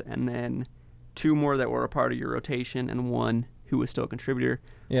players, and then 2 more that were a part of your rotation, and 1 who was still a contributor.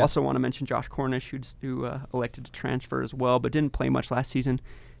 Yeah. Also want to mention Josh Cornish, who elected to transfer as well, but didn't play much last season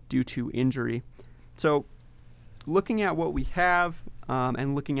due to injury. So looking at what we have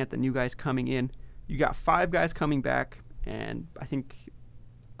and looking at the new guys coming in, you got 5 guys coming back, and I think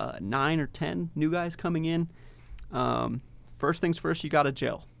 9 or 10 new guys coming in. First things first, you got to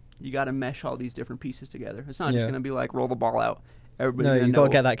gel. You got to mesh all these different pieces together. It's not just going to be like roll the ball out. Everybody you got to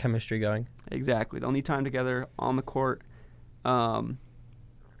get that chemistry going. Exactly. They'll need time together on the court. And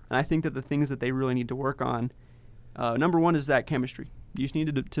I think that the things that they really need to work on, number 1 is that chemistry. You just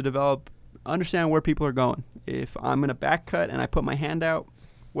need to develop, understand where people are going. If I'm going to back cut and I put my hand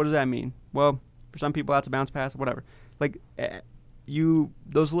what does that mean? Well, for some people that's a bounce pass, whatever. Like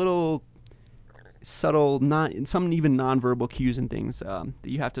those little subtle, some even nonverbal cues and things that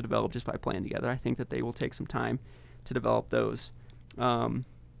you have to develop just by playing together. I think that they will take some time to develop those.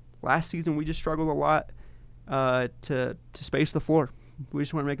 Last season we just struggled a lot to space the floor. We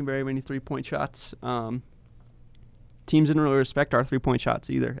just weren't making very many 3-point shots. Teams didn't really respect our 3-point shots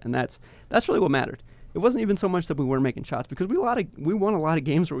either, and that's really what mattered. It wasn't even so much that we weren't making shots, because we won a lot of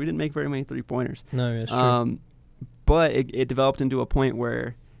games where we didn't make very many 3-pointers. No, that's true. But it developed into a point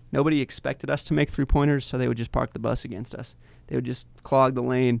where nobody expected us to make 3-pointers, so they would just park the bus against us. They would just clog the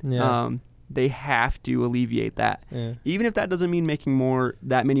lane. Yeah. They have to alleviate that. Yeah. Even if that doesn't mean making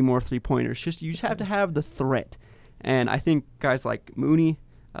that many more 3-pointers, you just have to have the threat. And I think guys like Mooney,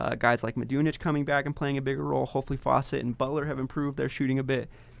 guys like Madunic coming back and playing a bigger role, hopefully Fawcett and Butler have improved their shooting a bit.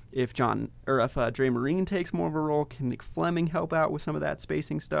 If Dre Marine takes more of a role, can Nick Fleming help out with some of that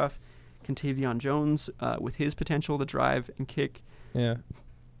spacing stuff? can Tavion Jones, with his potential to drive and kick and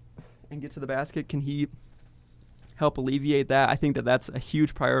get to the basket, can he help alleviate that? I think that's a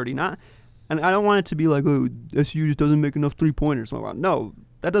huge priority. And I don't want it to be like, oh, SU just doesn't make enough three-pointers. No,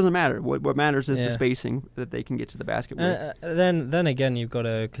 that doesn't matter. What matters is the spacing that they can get to the basket with. Then again, you've got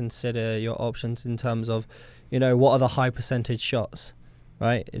to consider your options in terms of, what are the high percentage shots,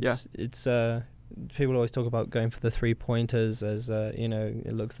 right? It's people always talk about going for the 3-pointers as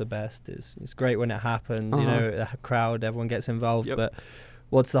it looks the best. It's great when it happens. The crowd, everyone gets involved, but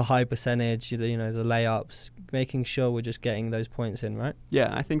what's the high percentage? The layups, making sure we're just getting those points in, right?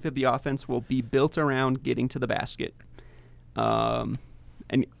 Yeah, I think that the offense will be built around getting to the basket. And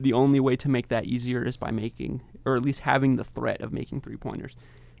the only way to make that easier is by making, or at least having the threat of making 3-pointers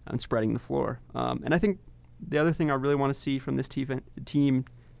and spreading the floor. And I think the other thing I really want to see from this team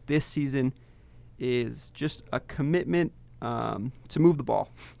this season is just a commitment to move the ball.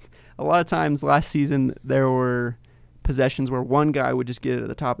 A lot of times last season there were possessions where one guy would just get it at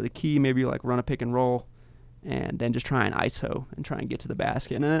the top of the key, maybe like run a pick and roll, and then just try and ISO and try and get to the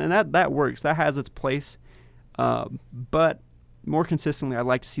basket. And that works. That has its place. But more consistently, I'd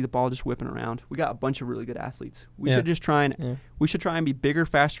like to see the ball just whipping around. We got a bunch of really good athletes. We should just try and be bigger,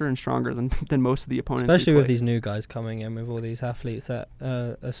 faster, and stronger than most of the opponents. Especially with these new guys coming in, with all these athletes that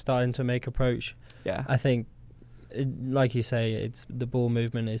are starting to make approach. Yeah, I think, like you say, it's the ball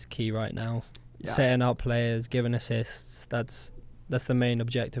movement is key right now. Yeah. Setting up players, giving assists. That's the main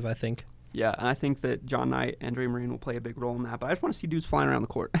objective, I think. Yeah, and I think that John Knight and Dre Marine will play a big role in that. But I just want to see dudes flying around the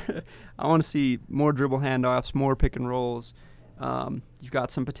court. I want to see more dribble handoffs, more pick and rolls. You've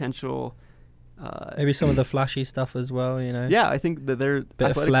got some potential. Maybe some of the flashy stuff as well, Yeah, I think that they're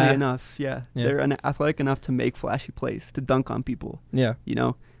athletically enough. Yeah, they're athletic enough to make flashy plays, to dunk on people. Yeah.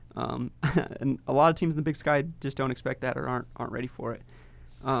 And a lot of teams in the Big Sky just don't expect that or aren't ready for it.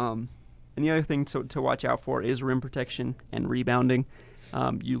 And the other thing to watch out for is rim protection and rebounding.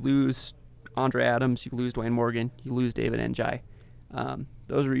 You lose Andre Adams, you lose Dwayne Morgan, you lose David Njai.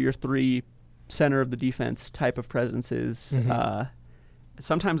 Those are your three center of the defense type of presences. Mm-hmm.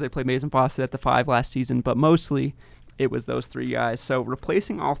 Sometimes they played Mason Fawcett at the 5 last season, but mostly it was those three guys. So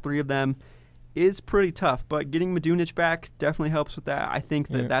replacing all three of them is pretty tough, but getting Medunic back definitely helps with that. I think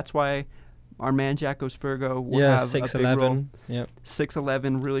that's why our man Jack Ospergo will have 6'11", a big role. Yep.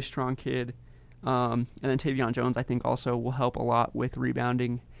 6'11", really strong kid. And then Tavion Jones, I think, also will help a lot with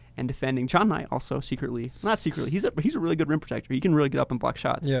rebounding and defending. John Knight also not secretly, he's a really good rim protector. He can really get up and block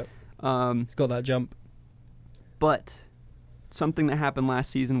shots. Yeah. He's got that jump. But something that happened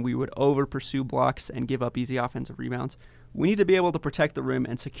last season, we would over-pursue blocks and give up easy offensive rebounds. We need to be able to protect the rim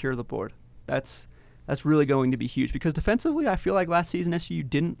and secure the board. That's really going to be huge, because defensively, I feel like last season SU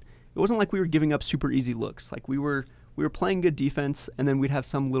didn't. It wasn't like we were giving up super easy looks. Like we were playing good defense, and then we'd have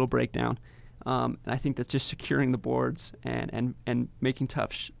some little breakdown. And I think that's just securing the boards and making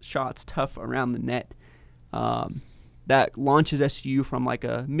tough shots tough around the net. That launches SU from like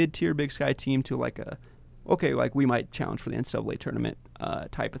a mid-tier Big Sky team to like we might challenge for the NCAA tournament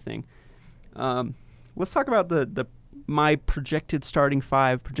type of thing. Let's talk about my projected starting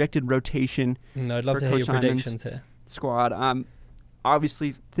 5, projected rotation. I'd love to hear your predictions here. Squad.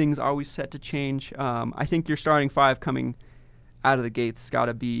 Obviously, things always set to change. I think your starting 5 coming out of the gates has got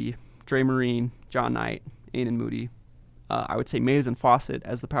to be Dre Marine, John Knight, Aiden Moody. I would say Mason Fawcett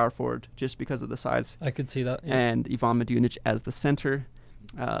as the power forward, just because of the size. I could see that. Yeah. And Ivan Medunic as the center.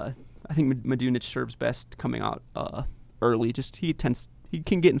 I think Medunic serves best coming out early. He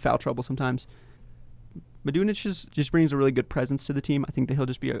can get in foul trouble sometimes. Medunic just brings a really good presence to the team. I think that he'll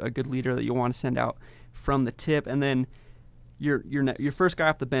just be a good leader that you'll want to send out from the tip. And then your first guy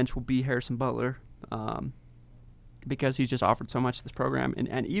off the bench will be Harrison Butler, because he's just offered so much to this program.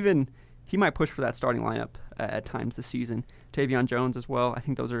 And even he might push for that starting lineup at times this season. Tavion Jones as well. I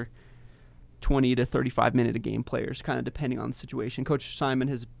think those are 20 to 35 minute a game players, kind of depending on the situation. Coach Simon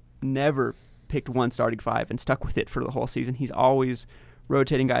has never picked one starting 5 and stuck with it for the whole season. He's always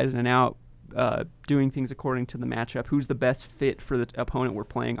rotating guys in and out, doing things according to the matchup. Who's the best fit for the opponent we're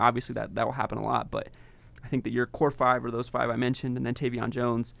playing? Obviously, that will happen a lot, but I think that your core 5 are those 5 I mentioned, and then Tavion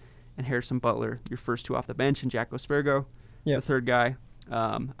Jones and Harrison Butler, your first 2 off the bench, and Jack Ospergo, the third guy.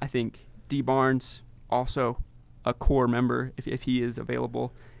 I think D. Barnes, also a core member if he is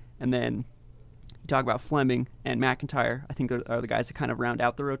available. And then you talk about Fleming and McIntyre. I think are the guys that kind of round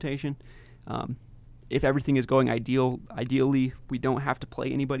out the rotation. If everything is going ideally, we don't have to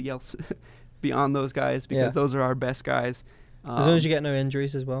play anybody else beyond those guys, because those are our best guys. As long as you get no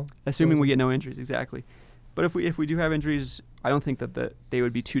injuries as well. Assuming we get no injuries, exactly. But if we do have injuries, I don't think that they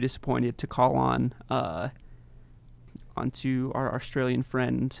would be too disappointed to call on onto our Australian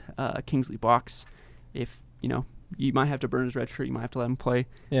friend Kingsley Box. If you might have to burn his red shirt, you might have to let him play.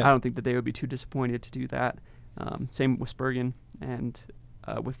 I don't think that they would be too disappointed to do that. Same with Spurgeon and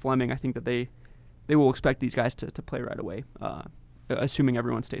with Fleming. I think that they will expect these guys to play right away, assuming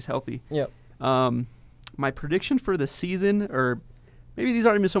everyone stays healthy. Yep. My prediction for the season, or maybe these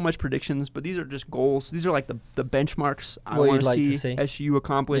aren't even so much predictions, but these are just goals. These are like the benchmarks I want to see SU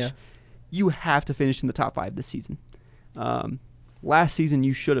accomplish. Yeah. You have to finish in the top 5 this season. Last season,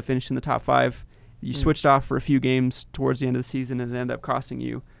 you should have finished in the top 5. You switched off for a few games towards the end of the season, and it ended up costing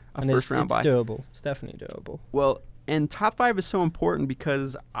you a first-round bye. It's doable. It's definitely doable. Well, and top 5 is so important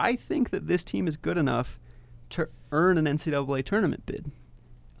because I think that this team is good enough to earn an NCAA tournament bid.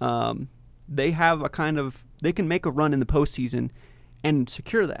 They have they can make a run in the postseason and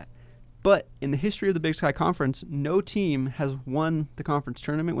secure that. But in the history of the Big Sky Conference, no team has won the conference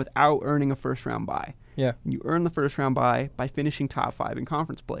tournament without earning a first-round bye. Yeah. You earn the first-round bye by finishing top 5 in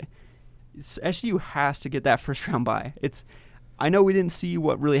conference play. SU has to get that first-round bye. I know we didn't see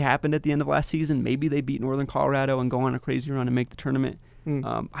what really happened at the end of last season. Maybe they beat Northern Colorado and go on a crazy run and make the tournament.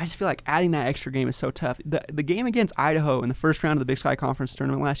 I just feel like adding that extra game is so tough. The game against Idaho in the first round of the Big Sky Conference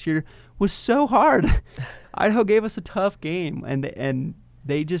tournament last year was so hard. Idaho gave us a tough game, and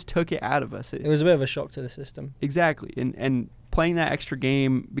they just took it out of us. It was a bit of a shock to the system. Exactly. And playing that extra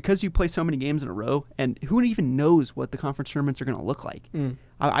game, because you play so many games in a row, and who even knows what the conference tournaments are going to look like?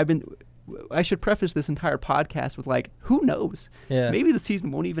 I should preface this entire podcast with, who knows? Yeah. Maybe the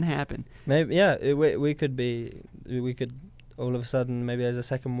season won't even happen. Maybe, yeah. We could all of a sudden, maybe there's a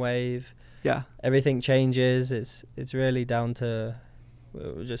second wave. Yeah. Everything changes. It's really down to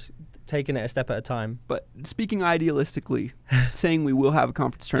just taking it a step at a time. But speaking idealistically, saying we will have a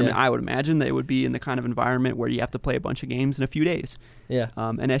conference tournament, I would imagine that it would be in the kind of environment where you have to play a bunch of games in a few days. Yeah.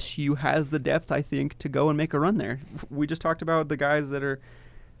 And SU has the depth, I think, to go and make a run there. We just talked about the guys that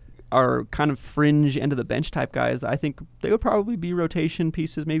are kind of fringe end of the bench type guys. I think they would probably be rotation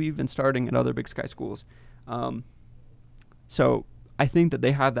pieces, maybe even starting at other Big Sky schools. So I think that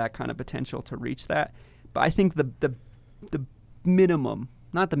they have that kind of potential to reach that. But I think the minimum,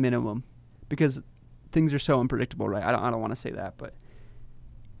 not the minimum, because things are so unpredictable, right? I don't want to say that, but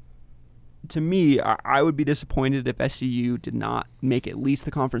to me, I would be disappointed if SCU did not make at least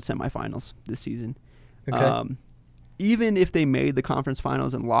the conference semifinals this season. Okay. Even if they made the conference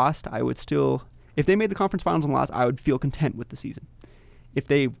finals and lost, if they made the conference finals and lost, I would feel content with the season. If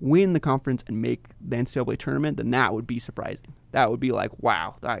they win the conference and make the NCAA tournament, then that would be surprising. That would be like,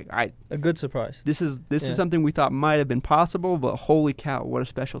 wow, a good surprise. This is something we thought might have been possible, but holy cow, what a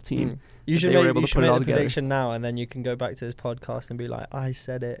special team! You should make the prediction now, and then you can go back to this podcast and be like, I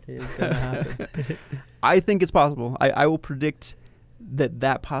said it was going to happen. I think it's possible. I will predict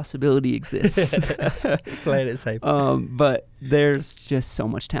that possibility exists. Playing it safe. But there's just so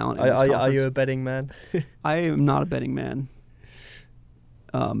much talent. Are you a betting man? I am not a betting man.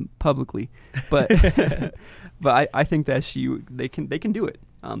 Publicly, but but I think that they can do it.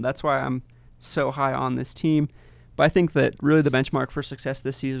 That's why I'm so high on this team. But I think that really the benchmark for success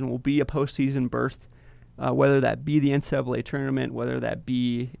this season will be a postseason berth, whether that be the NCAA tournament, whether that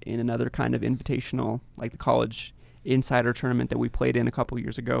be in another kind of invitational like the college insider tournament that we played in a couple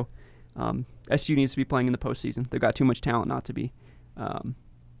years ago. SU needs to be playing in the postseason. They've got too much talent not to be.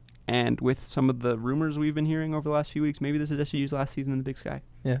 And with some of the rumors we've been hearing over the last few weeks, maybe this is SU's last season in the Big Sky.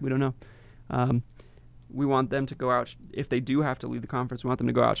 Yeah. We don't know. We want them to go out, if they do have to leave the conference, we want them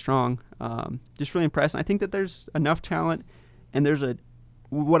to go out strong. Just really impressed. And I think that there's enough talent, and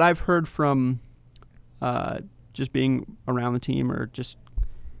what I've heard from just being around the team, or just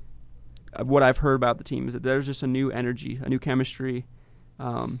what I've heard about the team, is that there's just a new energy, a new chemistry.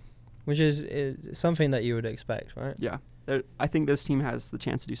 Which is something that you would expect, right? Yeah. I think this team has the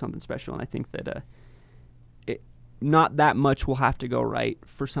chance to do something special, and I think that not that much will have to go right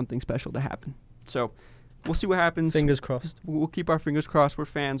for something special to happen. So we'll see what happens. Fingers crossed. We'll keep our fingers crossed. We're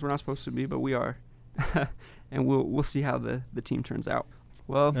fans. We're not supposed to be, but we are. And we'll see how the team turns out.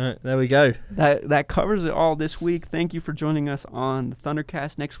 Well, all right, there we go. That covers it all this week. Thank you for joining us on the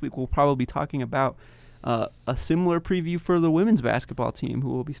Thundercast. Next week we'll probably be talking about a similar preview for the women's basketball team, who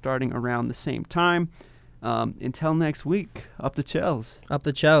will be starting around the same time. Until next week, up the Chels. Up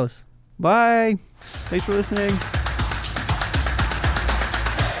the Chels. Bye. Thanks for listening.